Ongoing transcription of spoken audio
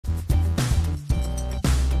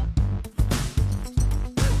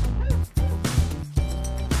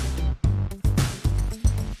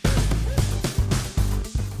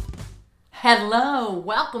Hello,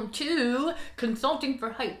 welcome to Consulting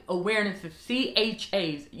for Height Awareness of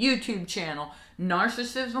CHA's YouTube channel,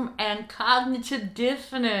 Narcissism and Cognitive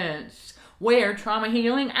Dissonance, where trauma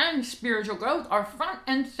healing and spiritual growth are front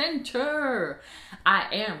and center. I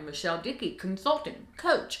am Michelle Dickey, consultant,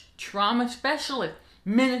 coach, trauma specialist,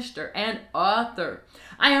 minister, and author.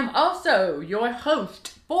 I am also your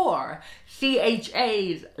host for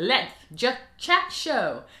CHA's Let's Just Chat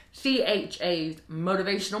show, CHA's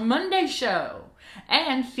Motivational Monday show,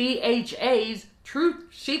 and CHA's Truth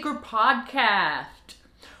Seeker podcast.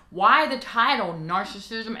 Why the title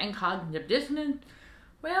Narcissism and Cognitive Dissonance?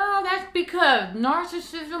 Well, that's because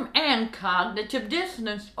narcissism and cognitive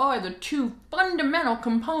dissonance are the two fundamental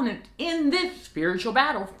components in this spiritual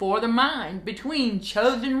battle for the mind between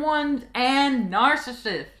chosen ones and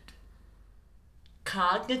narcissists.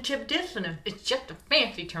 Cognitive dissonance is just a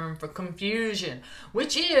fancy term for confusion,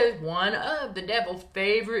 which is one of the devil's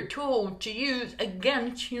favorite tools to use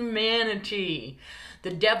against humanity.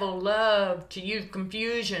 The devil loves to use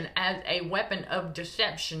confusion as a weapon of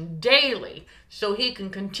deception daily so he can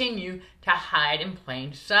continue to hide in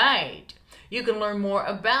plain sight. You can learn more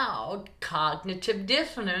about cognitive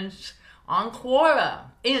dissonance on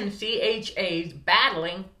Quora in CHA's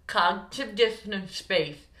Battling Cognitive Dissonance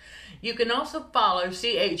space. You can also follow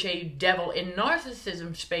CHA Devil in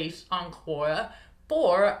Narcissism space on Quora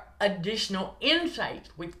for additional insights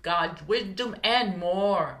with God's wisdom and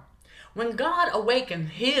more. When God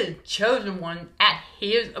awakens his chosen one at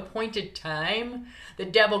his appointed time, the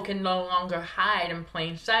devil can no longer hide in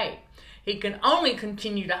plain sight. He can only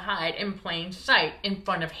continue to hide in plain sight in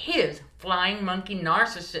front of his flying monkey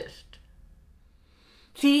narcissist.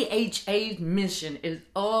 CHA's mission is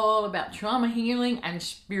all about trauma healing and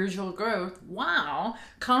spiritual growth while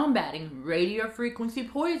combating radio frequency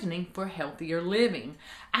poisoning for healthier living.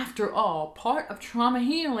 After all, part of trauma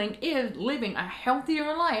healing is living a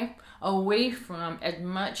healthier life away from as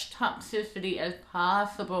much toxicity as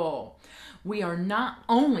possible. We are not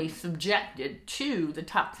only subjected to the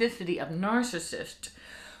toxicity of narcissists,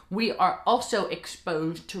 we are also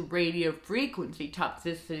exposed to radio frequency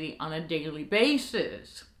toxicity on a daily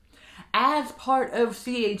basis. As part of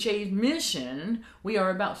CHA's mission, we are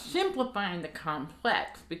about simplifying the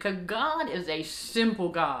complex because God is a simple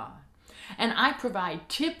God. And I provide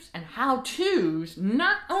tips and how-tos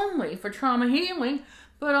not only for trauma healing,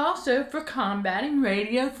 but also for combating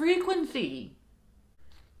radio frequency.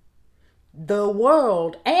 The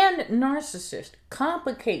world and narcissists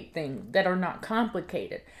complicate things that are not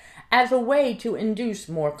complicated as a way to induce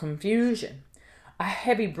more confusion. A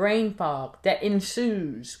heavy brain fog that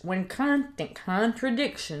ensues when constant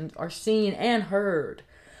contradictions are seen and heard.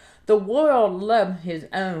 The world loves his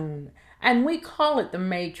own, and we call it the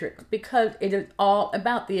Matrix because it is all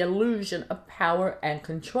about the illusion of power and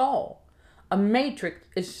control. A matrix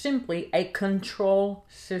is simply a control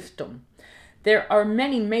system. There are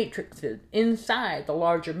many matrices inside the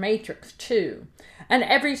larger matrix too, and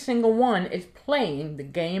every single one is playing the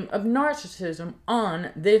game of narcissism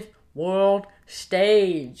on this world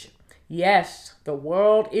stage. Yes, the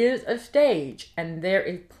world is a stage, and there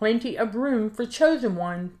is plenty of room for chosen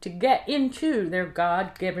ones to get into their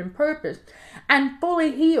God-given purpose and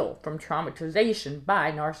fully heal from traumatization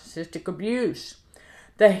by narcissistic abuse.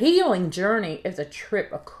 The healing journey is a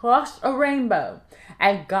trip across a rainbow,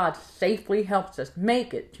 and God safely helps us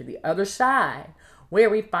make it to the other side, where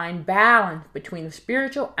we find balance between the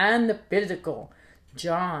spiritual and the physical.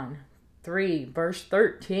 John 3, verse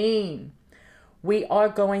 13. We are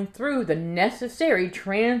going through the necessary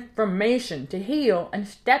transformation to heal and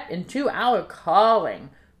step into our calling.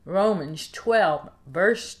 Romans 12,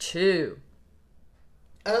 verse 2.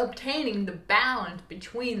 Obtaining the balance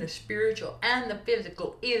between the spiritual and the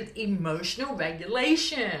physical is emotional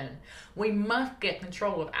regulation. We must get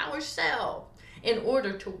control of ourselves in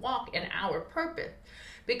order to walk in our purpose,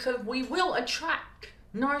 because we will attract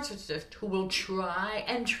narcissists who will try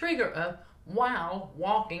and trigger us while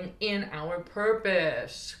walking in our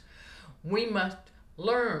purpose. We must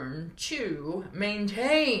learn to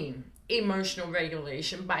maintain emotional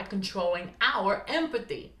regulation by controlling our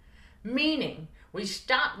empathy, meaning we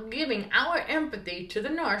stop giving our empathy to the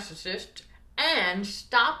narcissist and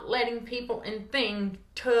stop letting people and things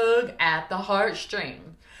tug at the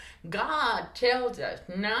heartstrings. God tells us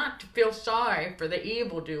not to feel sorry for the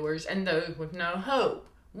evildoers and those with no hope.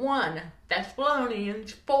 1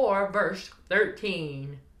 Thessalonians 4, verse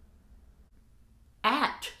 13.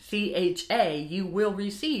 At CHA, you will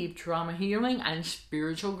receive trauma healing and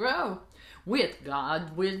spiritual growth with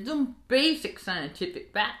God's wisdom, basic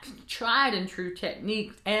scientific facts, tried and true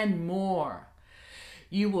techniques, and more.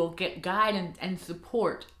 You will get guidance and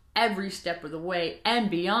support every step of the way and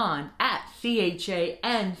beyond at CHA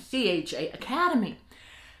and CHA Academy.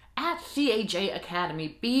 At CHA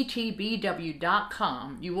Academy,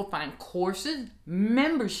 btbw.com, you will find courses,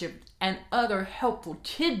 memberships, and other helpful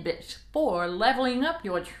tidbits for leveling up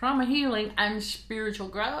your trauma healing and spiritual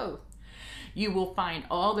growth. You will find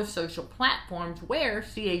all the social platforms where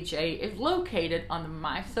CHA is located on the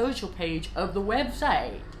My Social page of the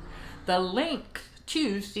website. The links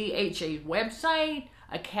to CHA's website,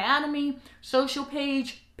 Academy, social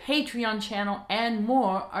page, Patreon channel, and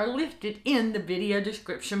more are listed in the video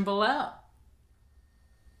description below.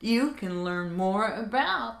 You can learn more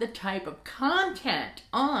about the type of content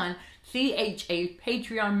on CHA's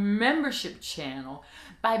Patreon membership channel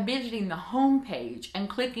by visiting the homepage and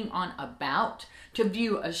clicking on About to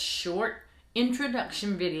view a short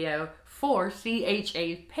introduction video for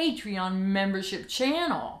CHA's Patreon membership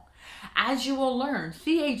channel. As you will learn,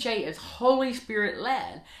 CHA is Holy Spirit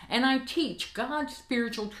led, and I teach God's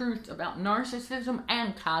spiritual truths about narcissism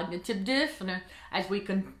and cognitive dissonance as we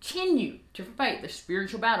continue to fight the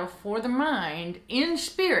spiritual battle for the mind in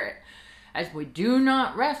spirit, as we do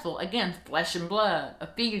not wrestle against flesh and blood.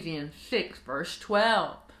 Ephesians 6 verse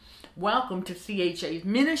 12. Welcome to CHA's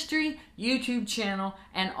ministry, YouTube channel,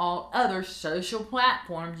 and all other social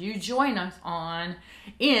platforms you join us on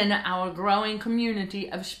in our growing community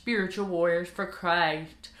of spiritual warriors for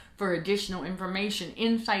Christ. For additional information,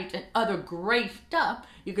 insights, and other great stuff,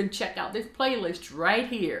 you can check out this playlist right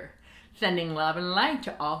here. Sending love and light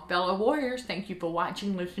to all fellow warriors. Thank you for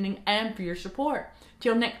watching, listening, and for your support.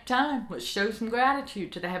 Till next time, let's show some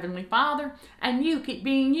gratitude to the Heavenly Father, and you keep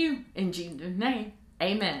being you. In Jesus' name,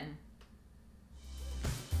 amen.